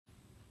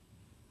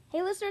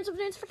Hey listeners of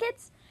News for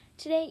Kids!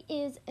 Today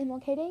is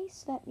MLK Day,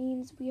 so that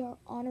means we are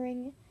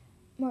honoring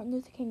Martin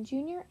Luther King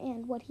Jr.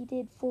 and what he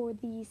did for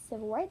the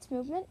civil rights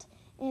movement,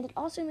 and it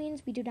also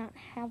means we do not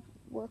have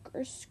work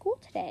or school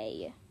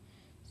today.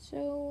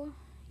 So,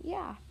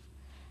 yeah.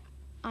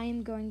 I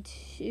am going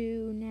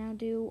to now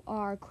do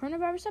our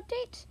coronavirus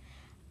update.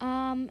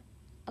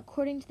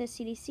 According to the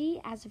CDC,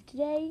 as of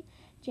today,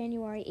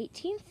 January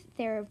 18th,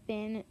 there have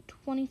been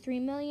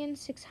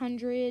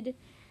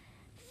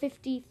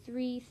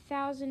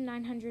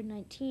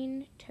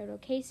 23,653,919 total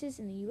cases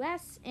in the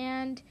U.S.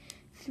 and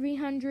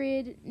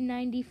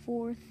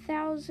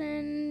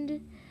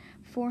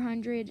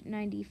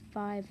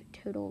 394,495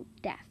 total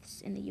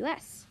deaths in the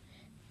U.S.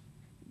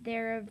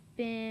 There have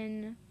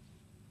been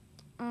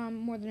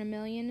more than 1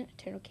 million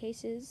total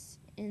cases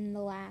in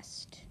the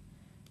last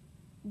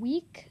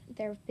week.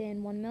 There have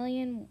been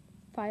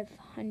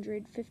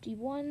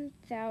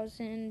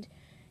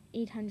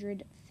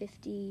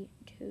 1,551,850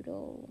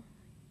 total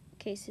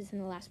cases in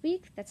the last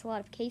week. That's a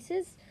lot of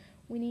cases.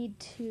 We need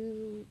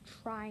to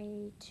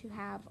try to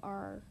have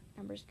our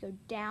numbers go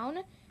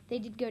down. They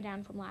did go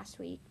down from last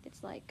week.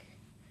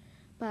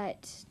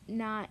 But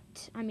not,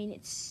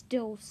 it's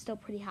still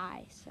pretty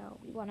high. So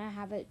we want to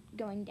have it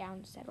going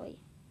down steadily.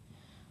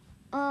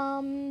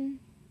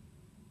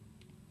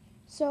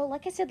 So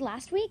like I said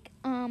last week,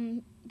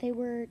 they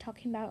were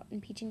talking about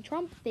impeaching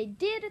Trump. They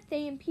did.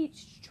 They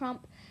impeached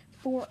Trump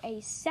for a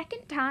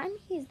second time.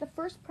 He's the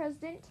first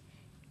president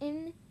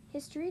in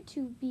history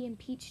to be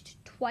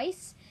impeached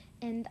twice,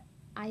 and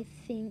I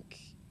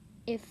think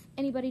if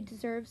anybody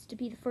deserves to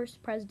be the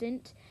first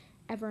president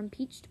ever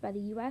impeached by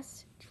the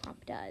U.S.,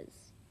 Trump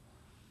does.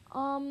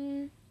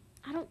 The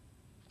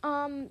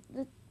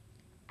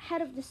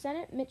head of the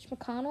Senate, Mitch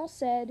McConnell,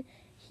 said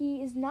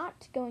he is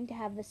not going to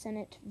have the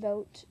Senate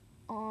vote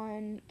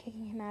on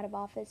kicking him out of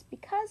office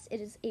because it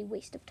is a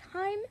waste of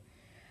time.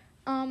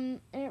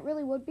 And it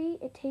really would be.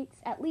 It takes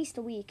at least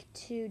a week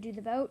to do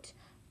the vote.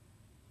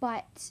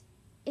 But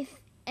if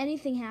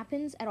anything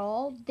happens at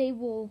all, they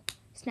will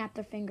snap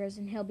their fingers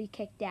and he'll be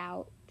kicked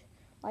out.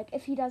 Like,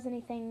 if he does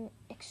anything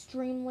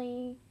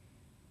extremely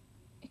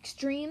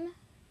extreme,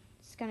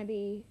 it's going to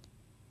be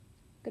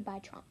goodbye,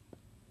 Trump.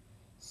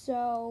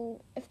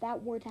 So, if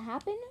that were to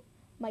happen,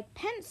 Mike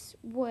Pence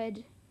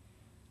would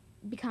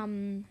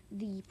become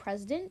the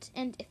president,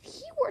 and if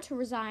he were to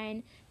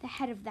resign, the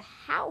head of the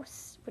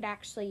House would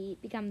actually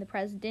become the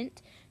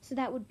president, so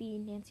that would be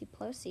Nancy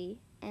Pelosi,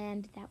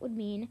 and that would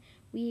mean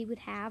we would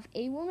have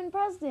a woman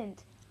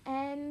president,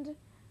 and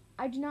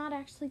I do not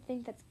actually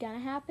think that's gonna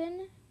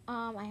happen.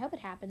 I hope it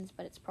happens,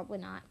 but it's probably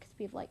not, because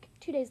we have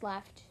 2 days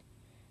left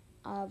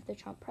of the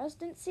Trump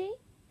presidency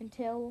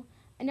until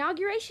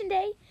Inauguration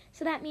Day,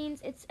 so that means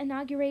it's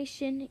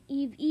Inauguration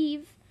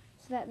Eve.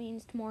 So that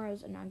means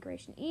tomorrow's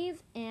Inauguration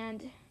Eve,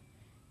 and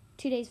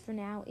 2 days from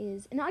now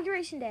is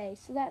Inauguration Day.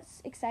 So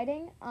that's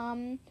exciting.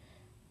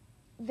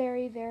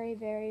 Very, very,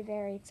 very,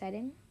 very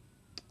exciting.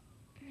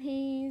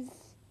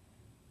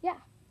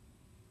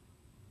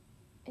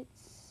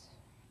 It's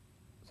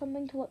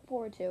something to look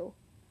forward to.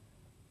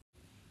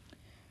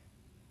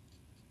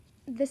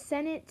 The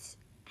Senate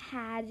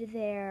had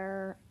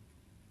their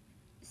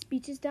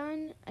speeches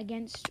done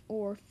against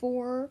or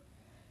for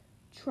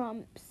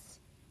Trump's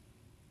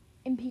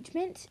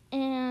impeachment,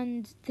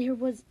 and there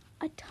was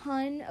a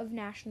ton of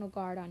National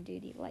Guard on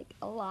duty,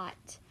 a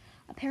lot.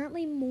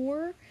 Apparently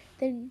more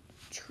than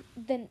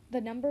the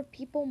number of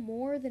people,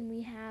 more than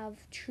we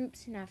have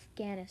troops in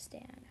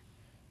Afghanistan.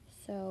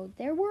 So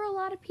there were a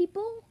lot of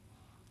people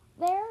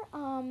there,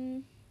 a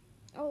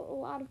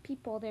lot of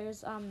people.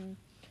 There's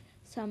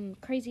some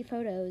crazy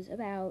photos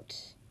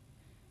about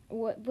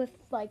with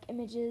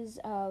images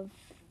of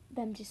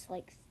them just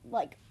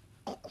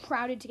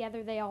crowded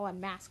together. They all had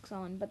masks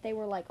on, but they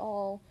were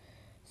all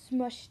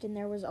smushed, and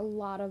there was a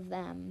lot of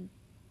them,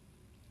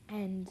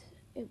 and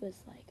it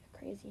was a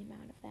crazy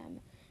amount of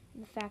them.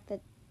 And the fact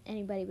that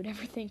anybody would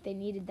ever think they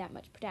needed that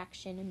much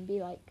protection and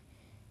be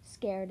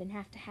scared and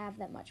have to have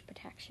that much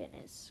protection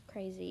is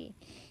crazy.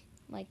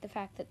 The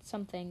fact that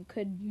something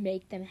could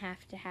make them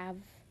have to have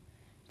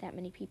that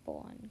many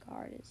people on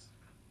guard is,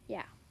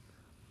 yeah.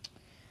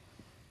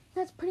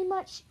 That's pretty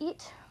much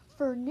it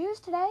for news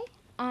today.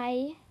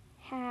 I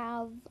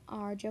have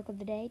our joke of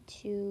the day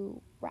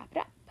to wrap it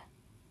up.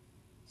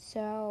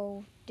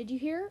 So, did you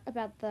hear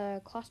about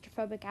the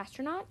claustrophobic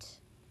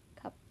astronaut?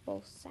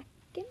 Couple seconds.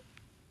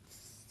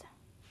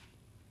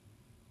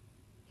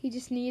 He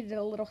just needed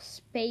a little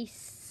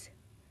space.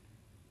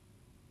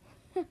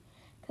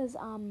 Because,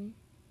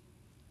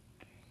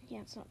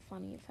 it's not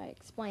funny if I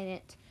explain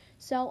it.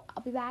 So,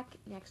 I'll be back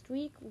next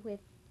week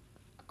with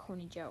a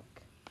corny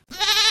joke.